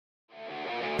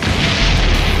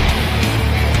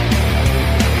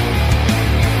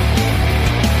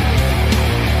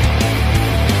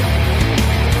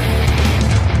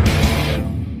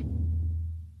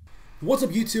What's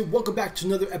up YouTube? Welcome back to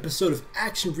another episode of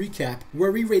Action Recap,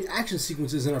 where we rate action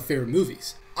sequences in our favorite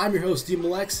movies. I'm your host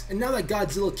DMLX, and now that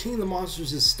Godzilla King of the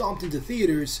Monsters is stomped into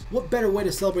theaters, what better way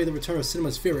to celebrate the return of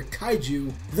cinema's favorite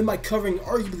kaiju than by covering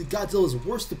arguably Godzilla's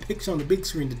worst depiction on the big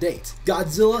screen to date,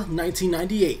 Godzilla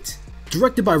 1998.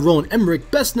 Directed by Roland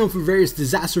Emmerich, best known for various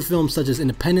disaster films such as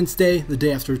Independence Day, The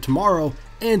Day After Tomorrow,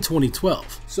 and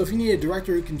 2012. So if you need a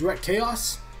director who can direct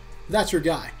chaos, that's your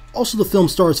guy. Also, the film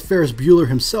stars Ferris Bueller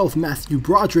himself, Matthew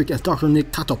Broderick as Dr.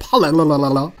 Nick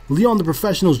Tatopala, Leon the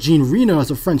Professional's Jean Reno as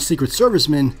a French Secret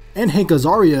Serviceman, and Hank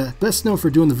Azaria, best known for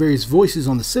doing the various voices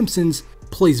on The Simpsons,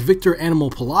 plays Victor Animal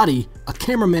Pilati, a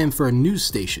cameraman for a news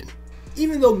station.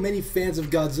 Even though many fans of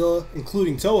Godzilla,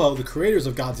 including Toho, the creators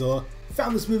of Godzilla,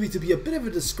 found this movie to be a bit of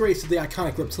a disgrace to the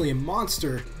iconic reptilian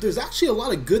monster, there's actually a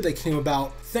lot of good that came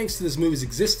about thanks to this movie's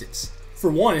existence. For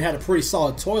one, it had a pretty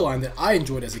solid toy line that I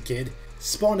enjoyed as a kid,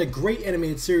 spawned a great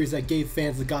animated series that gave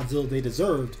fans the Godzilla they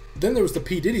deserved. Then there was the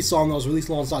P. Diddy song that was released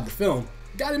alongside the film.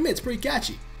 Gotta admit, it's pretty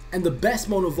catchy. And the best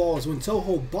moment of all is when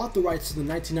Toho bought the rights to the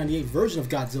 1998 version of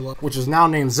Godzilla, which is now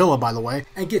named ZILLA by the way,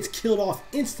 and gets killed off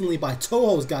instantly by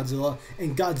Toho's Godzilla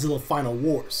in Godzilla Final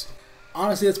Wars.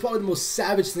 Honestly, that's probably the most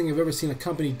savage thing I've ever seen a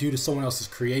company do to someone else's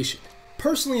creation.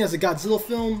 Personally, as a Godzilla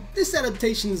film, this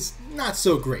adaptation's not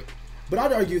so great. But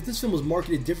I'd argue if this film was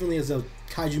marketed differently as a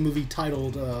kaiju movie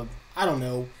titled, I don't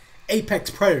know, Apex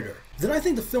Predator, then I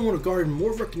think the film would have garnered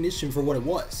more recognition for what it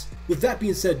was. With that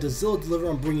being said, does Zilla deliver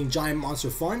on bringing giant monster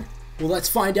fun? Well, let's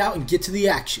find out and get to the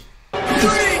action. 3, 2,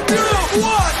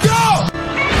 1, go!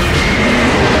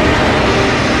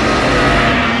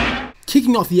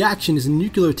 Kicking off the action is a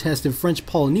nuclear test in French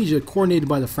Polynesia coordinated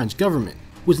by the French government,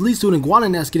 which leads to an iguana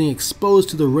nest getting exposed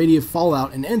to the radiative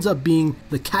fallout and ends up being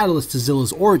the catalyst to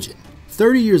Zilla's origin.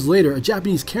 30 years later, a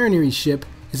Japanese carrier ship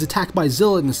is attacked by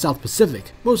Zilla in the South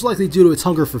Pacific, most likely due to its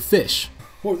hunger for fish.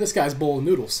 Or this guy's bowl of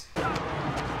noodles.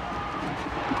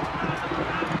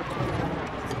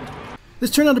 This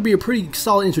turned out to be a pretty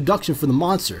solid introduction for the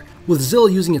monster, with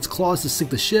Zilla using its claws to sink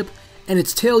the ship, and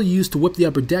its tail used to whip the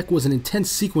upper deck was an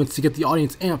intense sequence to get the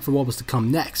audience amped for what was to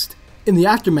come next. In the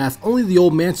aftermath, only the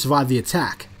old man survived the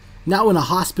attack. Now in a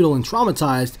hospital and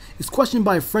traumatized, is questioned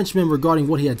by a Frenchman regarding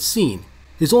what he had seen.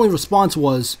 His only response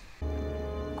was,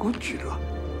 Godzilla.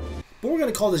 But we're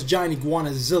going to call this giant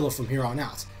iguana Zilla from here on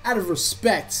out of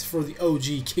respect for the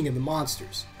OG King of the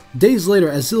Monsters. Days later,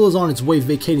 as Zilla's on its way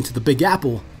vacating to the Big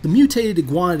Apple, the mutated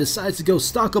iguana decides to go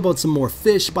stock up on some more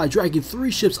fish by dragging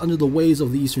 3 ships under the waves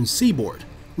of the eastern seaboard,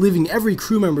 leaving every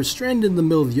crew member stranded in the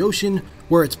middle of the ocean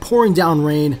where it's pouring down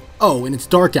rain, and it's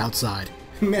dark outside.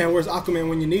 Man, where's Aquaman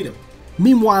when you need him?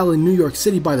 Meanwhile, in New York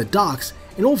City by the docks,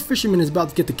 an old fisherman is about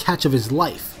to get the catch of his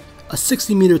life. A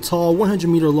 60-meter tall,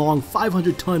 100-meter long,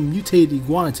 500-ton mutated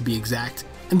iguana to be exact,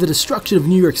 and the destruction of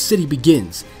New York City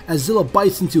begins, as Zilla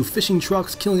bites into fishing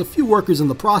trucks, killing a few workers in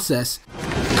the process,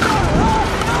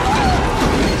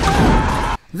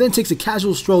 then takes a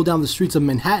casual stroll down the streets of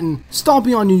Manhattan,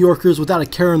 stomping on New Yorkers without a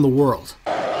care in the world.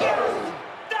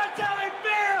 That's how it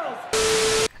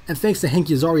feels! And thanks to Hank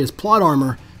Azaria's plot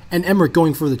armor, and Emmerich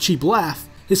going for the cheap laugh,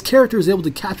 his character is able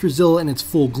to capture Zilla in its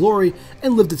full glory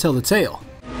and live to tell the tale.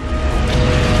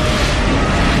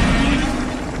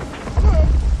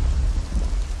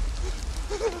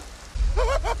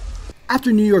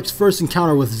 After New York's first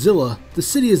encounter with Zilla, the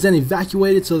city is then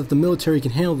evacuated so that the military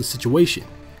can handle the situation.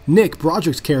 Nick,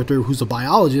 Broderick's character, who's a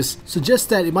biologist, suggests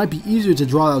that it might be easier to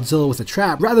draw out Zilla with a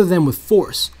trap rather than with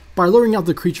force, by luring out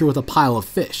the creature with a pile of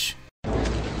fish.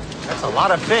 That's a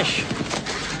lot of fish.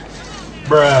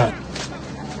 Bruh.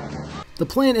 The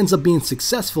plan ends up being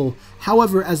successful,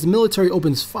 however, as the military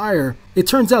opens fire, it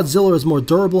turns out Zilla is more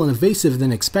durable and evasive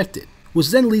than expected, which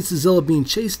then leads to Zilla being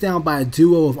chased down by a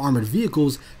duo of armored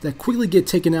vehicles that quickly get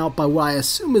taken out by what I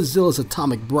assume is Zilla's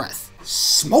atomic breath.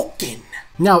 Smoking!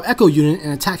 Now Echo Unit,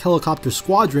 an attack helicopter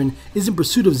squadron, is in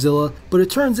pursuit of Zilla, but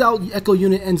it turns out the Echo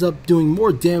Unit ends up doing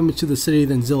more damage to the city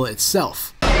than Zilla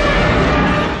itself.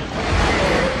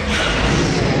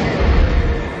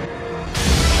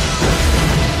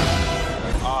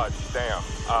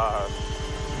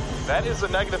 That is a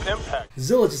negative impact.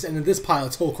 Zilla just ended this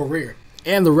pilot's whole career.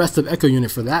 And the rest of Echo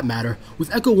Unit for that matter,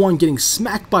 with Echo 1 getting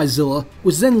smacked by Zilla,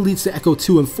 which then leads to Echo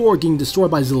 2 and 4 getting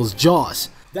destroyed by Zilla's jaws.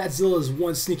 That's Zilla's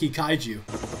one sneaky kaiju.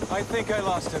 I think I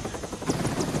lost him.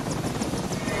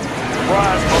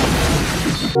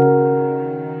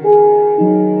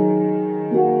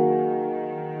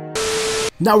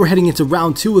 Now we're heading into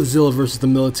round 2 of Zilla versus the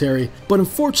military, but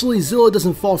unfortunately Zilla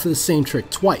doesn't fall for the same trick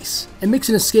twice, and makes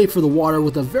an escape for the water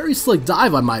with a very slick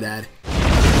dive, I might add.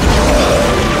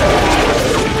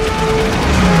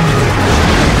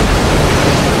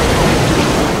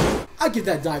 I give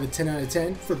that dive a 10 out of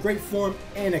 10 for great form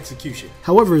and execution.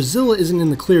 However, Zilla isn't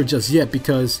in the clear just yet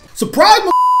because surprise,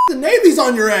 the Navy's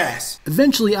on your ass!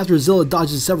 Eventually, after Zilla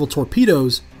dodges several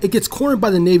torpedoes, it gets cornered by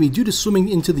the Navy due to swimming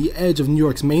into the edge of New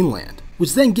York's mainland,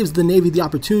 which then gives the Navy the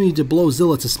opportunity to blow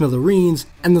Zilla to smithereens,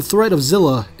 and the threat of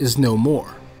Zilla is no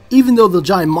more. Even though the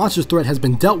giant monster threat has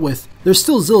been dealt with, there's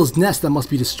still Zilla's nest that must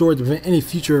be destroyed to prevent any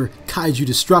future kaiju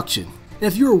destruction. And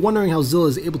if you were wondering how Zilla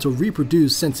is able to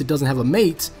reproduce since it doesn't have a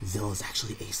mate, Zilla is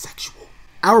actually asexual.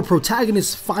 Our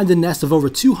protagonists find a nest of over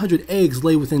 200 eggs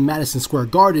laid within Madison Square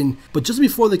Garden, but just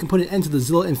before they can put an end to the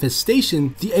Zilla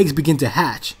infestation, the eggs begin to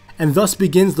hatch, and thus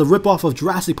begins the ripoff of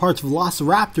Jurassic Park's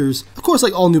Velociraptors. Of course,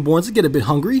 like all newborns, they get a bit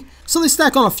hungry, so they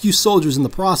stack on a few soldiers in the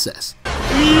process.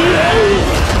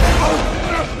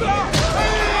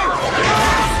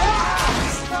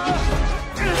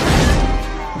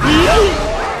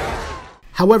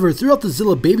 However, throughout the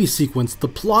Zilla baby sequence, the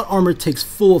plot armor takes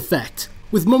full effect,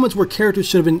 with moments where characters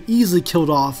should have been easily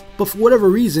killed off, but for whatever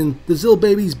reason, the Zilla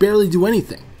babies barely do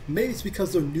anything. Maybe it's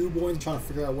because they're newborns trying to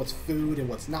figure out what's food and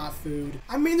what's not food.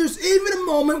 I mean, there's even a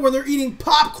moment where they're eating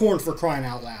popcorn, for crying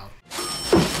out loud.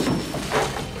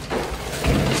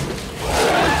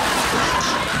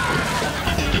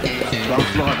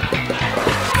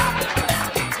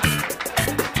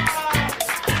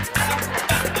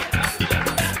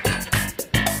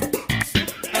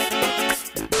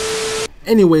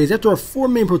 Anyways, after our four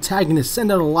main protagonists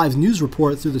send out a live news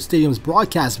report through the stadium's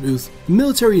broadcast booth, the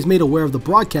military is made aware of the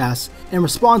broadcast and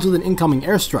responds with an incoming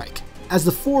airstrike. As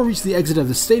the four reach the exit of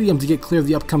the stadium to get clear of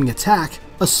the upcoming attack,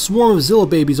 a swarm of Zilla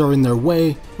babies are in their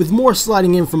way, with more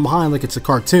sliding in from behind like it's a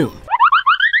cartoon.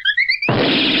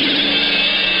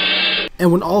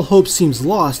 And when all hope seems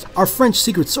lost, our French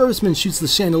Secret Serviceman shoots the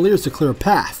chandeliers to clear a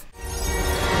path.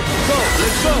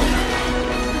 Let's go!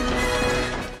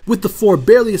 With the four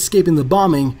barely escaping the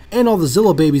bombing, and all the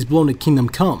Zilla babies blown to Kingdom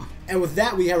Come. And with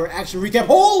that, we have our action recap.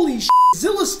 Holy shit,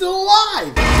 Zilla's still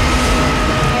alive!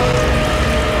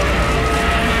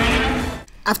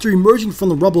 After emerging from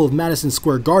the rubble of Madison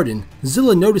Square Garden,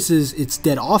 Zilla notices its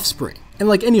dead offspring. And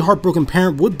like any heartbroken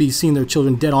parent would be seeing their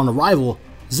children dead on arrival,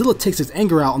 Zilla takes its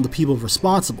anger out on the people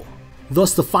responsible.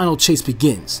 Thus, the final chase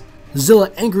begins.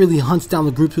 Zilla angrily hunts down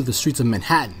the group through the streets of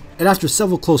Manhattan. And after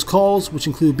several close calls, which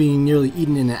include being nearly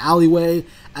eaten in an alleyway,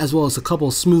 as well as a couple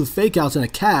of smooth fake-outs in a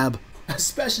cab,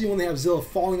 especially when they have Zilla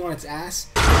falling on its ass,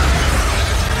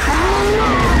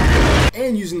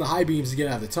 and using the high beams to get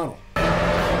out of the tunnel.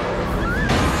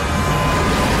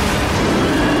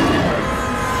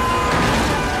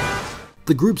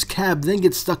 The group's cab then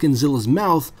gets stuck in Zilla's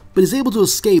mouth, but is able to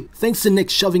escape thanks to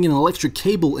Nick shoving an electric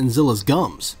cable in Zilla's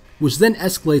gums, which then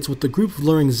escalates with the group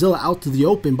luring Zilla out to the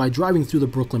open by driving through the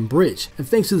Brooklyn Bridge, and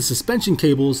thanks to the suspension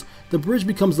cables, the bridge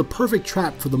becomes the perfect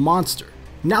trap for the monster.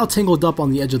 Now tangled up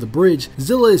on the edge of the bridge,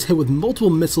 Zilla is hit with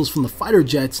multiple missiles from the fighter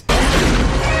jets,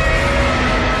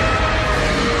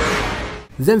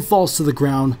 then falls to the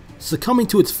ground, succumbing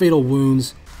to its fatal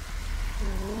wounds.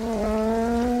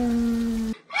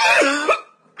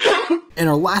 And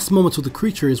our last moments with the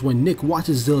creature is when Nick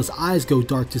watches Zilla's eyes go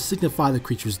dark to signify the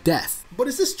creature's death. But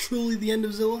is this truly the end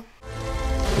of Zilla?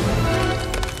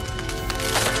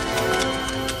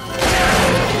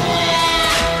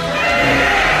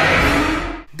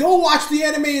 Go watch the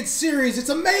animated series, it's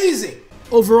amazing!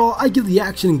 Overall, I give the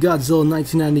action in Godzilla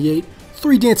 1998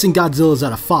 3 dancing Godzillas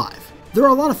out of 5. There are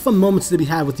a lot of fun moments to be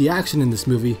had with the action in this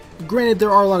movie. Granted,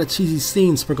 there are a lot of cheesy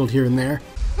scenes sprinkled here and there.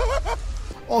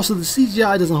 Also, the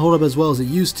CGI doesn't hold up as well as it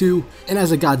used to, and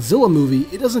as a Godzilla movie,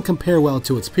 it doesn't compare well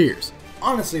to its peers.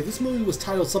 Honestly, if this movie was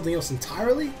titled something else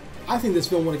entirely, I think this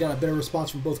film would have got a better response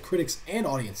from both critics and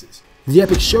audiences. The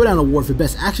Epic Showdown Award for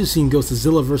Best Action Scene goes to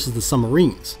Zilla vs. the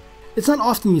Submarines. It's not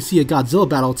often you see a Godzilla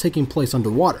battle taking place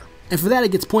underwater, and for that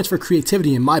it gets points for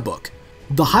creativity in my book.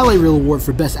 The Highlight Reel Award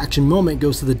for Best Action Moment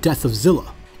goes to the death of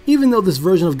Zilla. Even though this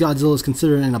version of Godzilla is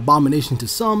considered an abomination to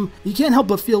some, you can't help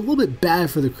but feel a little bit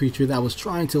bad for the creature that was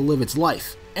trying to live its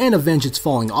life, and avenge its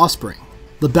falling offspring.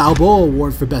 The Balboa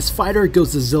Award for Best Fighter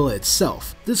goes to Zilla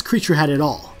itself. This creature had it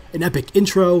all. An epic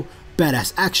intro,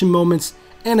 badass action moments,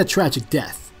 and a tragic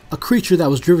death. A creature that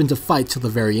was driven to fight till the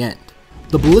very end.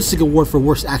 The Ballistic Award for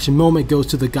Worst Action Moment goes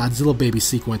to the Godzilla baby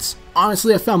sequence.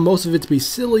 Honestly, I found most of it to be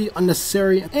silly,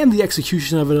 unnecessary, and the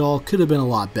execution of it all could have been a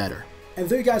lot better. And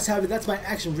there you guys have it, that's my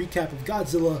action recap of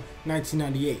Godzilla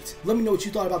 1998. Let me know what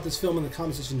you thought about this film in the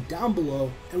comment section down below,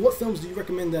 and what films do you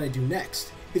recommend that I do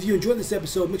next. If you enjoyed this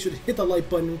episode, make sure to hit the like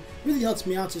button, it really helps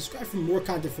me out. Subscribe for more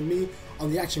content from me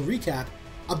on the action recap.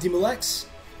 I'm DMLX,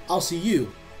 I'll see you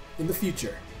in the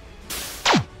future.